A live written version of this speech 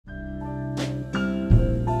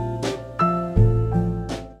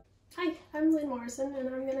Morrison, and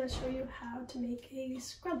I'm going to show you how to make a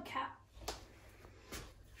scrub cap.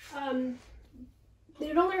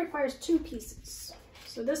 It only requires 2 pieces.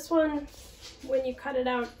 So this one, when you cut it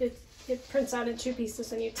out, it prints out in 2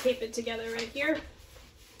 pieces and you tape it together right here.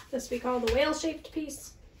 This we call the whale-shaped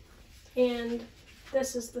piece. And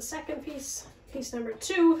this is the second piece, piece number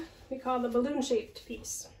 2, we call the balloon-shaped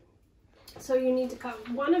piece. So you need to cut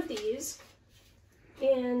 1 of these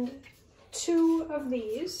and 2 of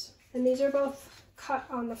these, and these are both cut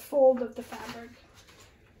on the fold of the fabric.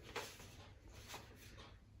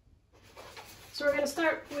 So we're going to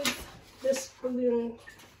start with this balloon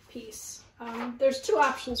piece. There's 2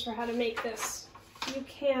 options for how to make this. You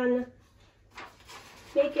can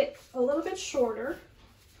make it a little bit shorter,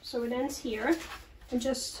 so it ends here, and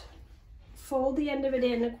just fold the end of it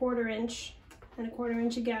in 1/4 inch and 1/4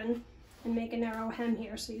 inch again, and make a narrow hem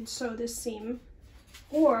here, so you'd sew this seam.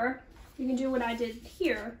 Or you can do what I did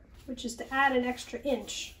here, which is to add an extra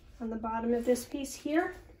inch on the bottom of this piece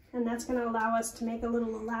here, and that's going to allow us to make a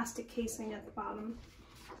little elastic casing at the bottom.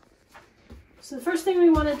 So the first thing we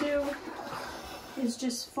want to do is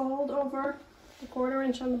just fold over the 1/4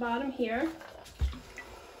 inch on the bottom here.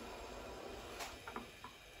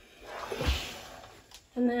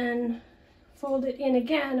 And then fold it in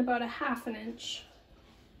again about 1/2 inch.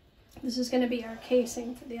 This is going to be our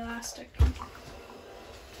casing for the elastic.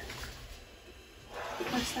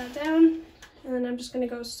 Press that down, and then I'm just going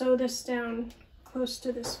to go sew this down close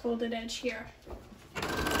to this folded edge here.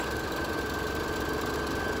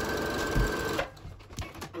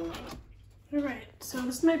 Alright, so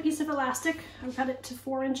this is my piece of elastic. I've cut it to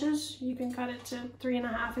 4 inches. You can cut it to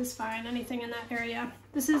 3.5 is fine, anything in that area.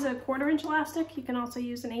 This is a 1/4 inch elastic. You can also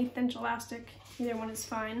use an 1/8 inch elastic. Either one is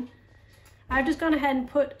fine. I've just gone ahead and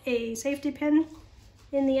put a safety pin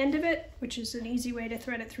in the end of it, which is an easy way to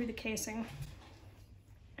thread it through the casing.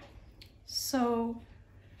 So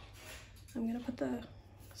I'm going to put the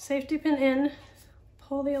safety pin in,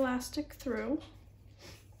 pull the elastic through,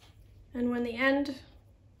 and when the end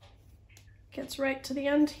gets right to the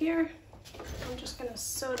end here, I'm just going to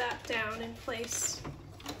sew that down in place.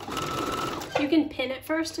 You can pin it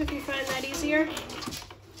first if you find that easier,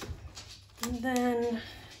 and then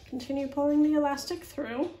continue pulling the elastic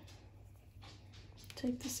through.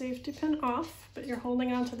 Take the safety pin off, but you're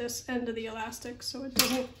holding on to this end of the elastic so it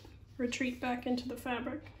doesn't retreat back into the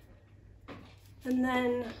fabric. And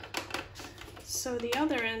then sew the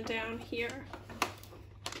other end down here.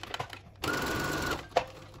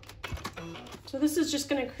 So this is just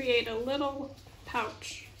going to create a little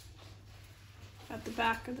pouch at the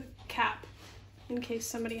back of the cap in case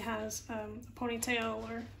somebody has a ponytail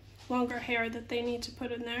or longer hair that they need to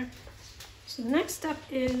put in there. So the next step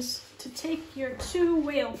is to take your 2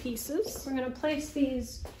 whale pieces. We're going to place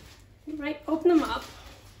these, open them up.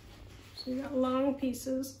 So you got long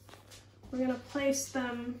pieces. We're going to place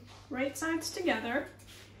them right sides together,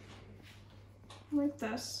 like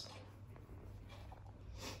this.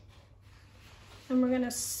 And we're going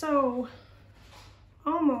to sew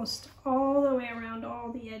almost all the way around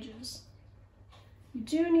all the edges. You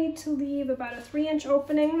do need to leave about a 3 inch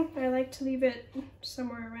opening. I like to leave it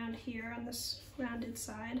somewhere around here on this rounded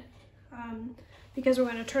side, because we're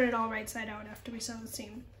going to turn it all right side out after we sew the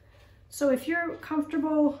seam. So if you're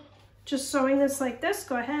comfortable just sewing this like this,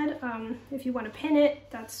 go ahead. If you want to pin it,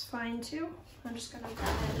 that's fine too. I'm just going to go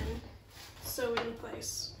ahead and sew it in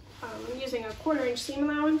place. I'm using a 1/4 inch seam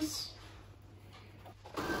allowance.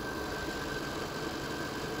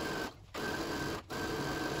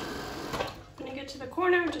 When you get to the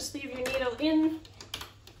corner, just leave your needle in,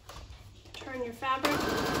 turn your fabric,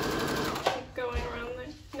 keep going around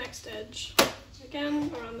the next edge.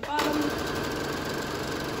 Again, around the bottom.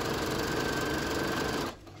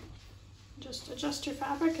 Just adjust your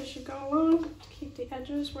fabric as you go along to keep the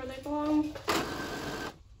edges where they belong.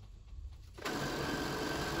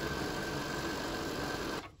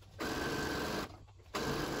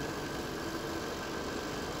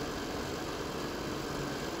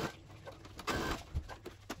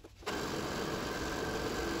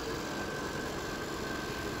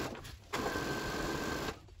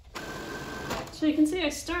 So you can see I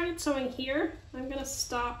started sewing here. I'm going to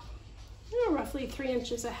stop roughly 3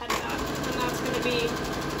 inches ahead of that, and that's going to be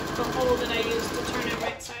the hole that I use to turn it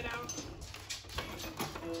right side out.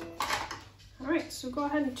 Alright, so go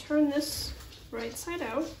ahead and turn this right side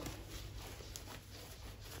out.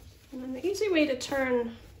 And then the easy way to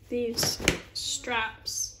turn these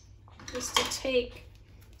straps is to take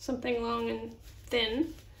something long and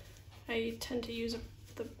thin. I tend to use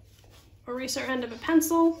the eraser end of a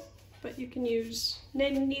pencil, but you can use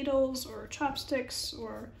knitting needles or chopsticks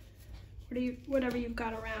or whatever you've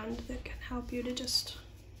got around that can help you to just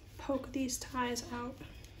poke these ties out.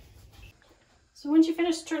 So once you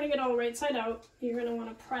finish turning it all right side out, you're going to want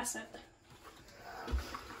to press it.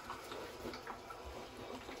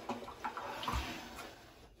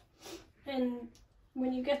 And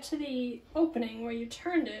when you get to the opening where you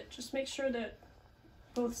turned it, just make sure that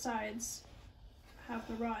both sides have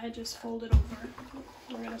the raw edges folded over.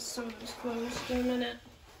 We're going to sew those closed in a minute.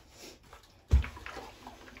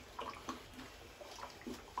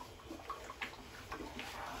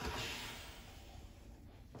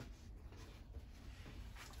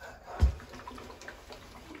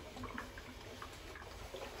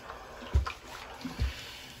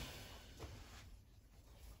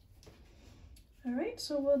 Alright,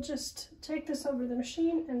 so we'll just take this over the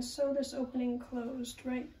machine and sew this opening closed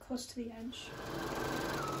right close to the edge.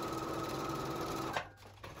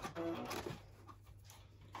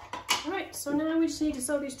 Alright, so now we just need to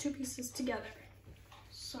sew these two pieces together.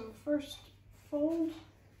 So first, fold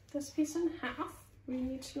this piece in half. We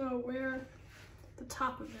need to know where the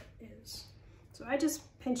top of it is. So I just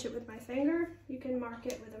pinch it with my finger. You can mark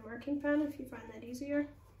it with a marking pen if you find that easier.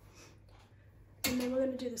 And then we're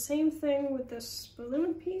going to do the same thing with this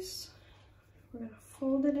balloon piece. We're going to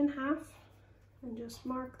fold it in half and just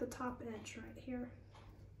mark the top edge right here.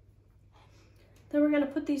 Then we're going to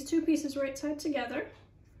put these two pieces right side together,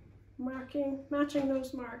 matching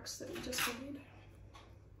those marks that we just made.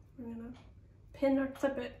 We're going to pin or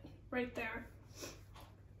clip it right there.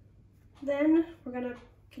 Then we're going to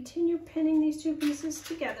continue pinning these two pieces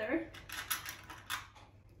together.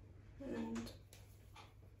 And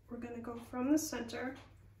we're going to go from the center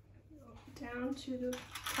down to the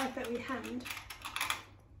part that we hemmed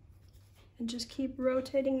and just keep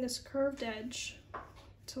rotating this curved edge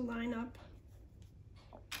to line up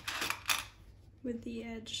with the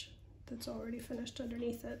edge that's already finished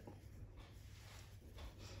underneath it.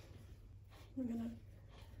 We're going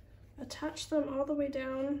to attach them all the way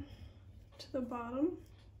down to the bottom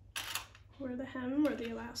where the hem or the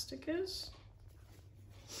elastic is.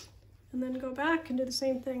 And then go back and do the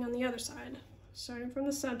same thing on the other side, starting from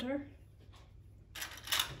the center,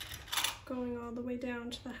 going all the way down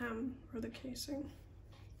to the hem or the casing.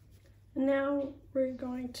 And now we're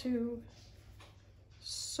going to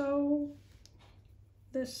sew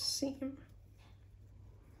this seam,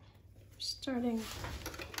 starting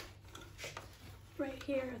right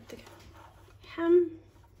here at the hem,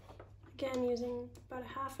 again using about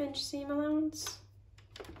a 1/2 inch seam allowance.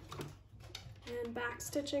 And back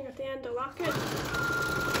stitching at the end to lock it.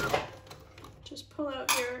 Just pull out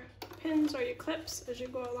your pins or your clips as you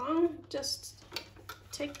go along. Just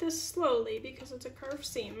take this slowly because it's a curved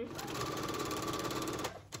seam.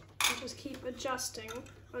 And just keep adjusting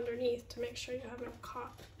underneath to make sure you haven't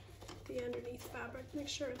caught the underneath fabric. Make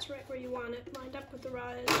sure it's right where you want it, lined up with the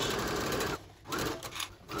raw edge.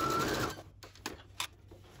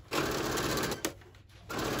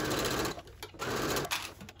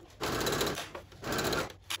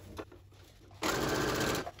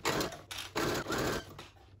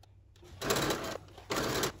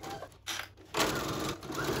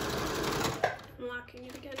 Locking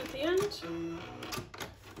it again at the end.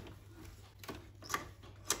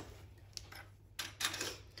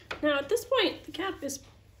 Now at this point, the cap is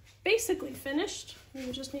basically finished.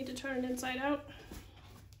 You just need to turn it inside out.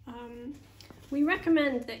 We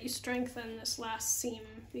recommend that you strengthen this last seam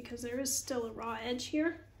because there is still a raw edge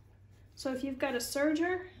here. So if you've got a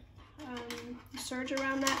serger, you serge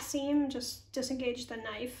around that seam, just disengage the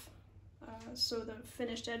knife so the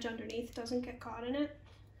finished edge underneath doesn't get caught in it.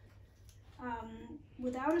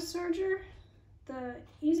 Without a serger, the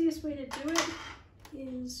easiest way to do it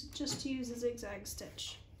is just to use a zigzag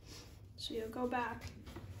stitch. So you'll go back,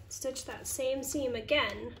 stitch that same seam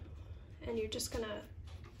again, and you're just gonna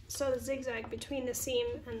sew the zigzag between the seam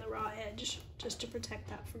and the raw edge just to protect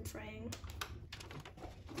that from fraying.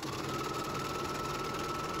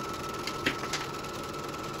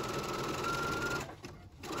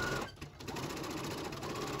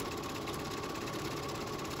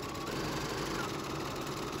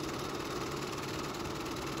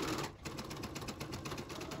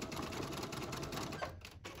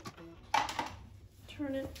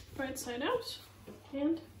 Turn it right side out,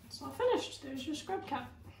 and it's all finished. There's your scrub cap.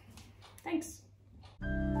 Thanks.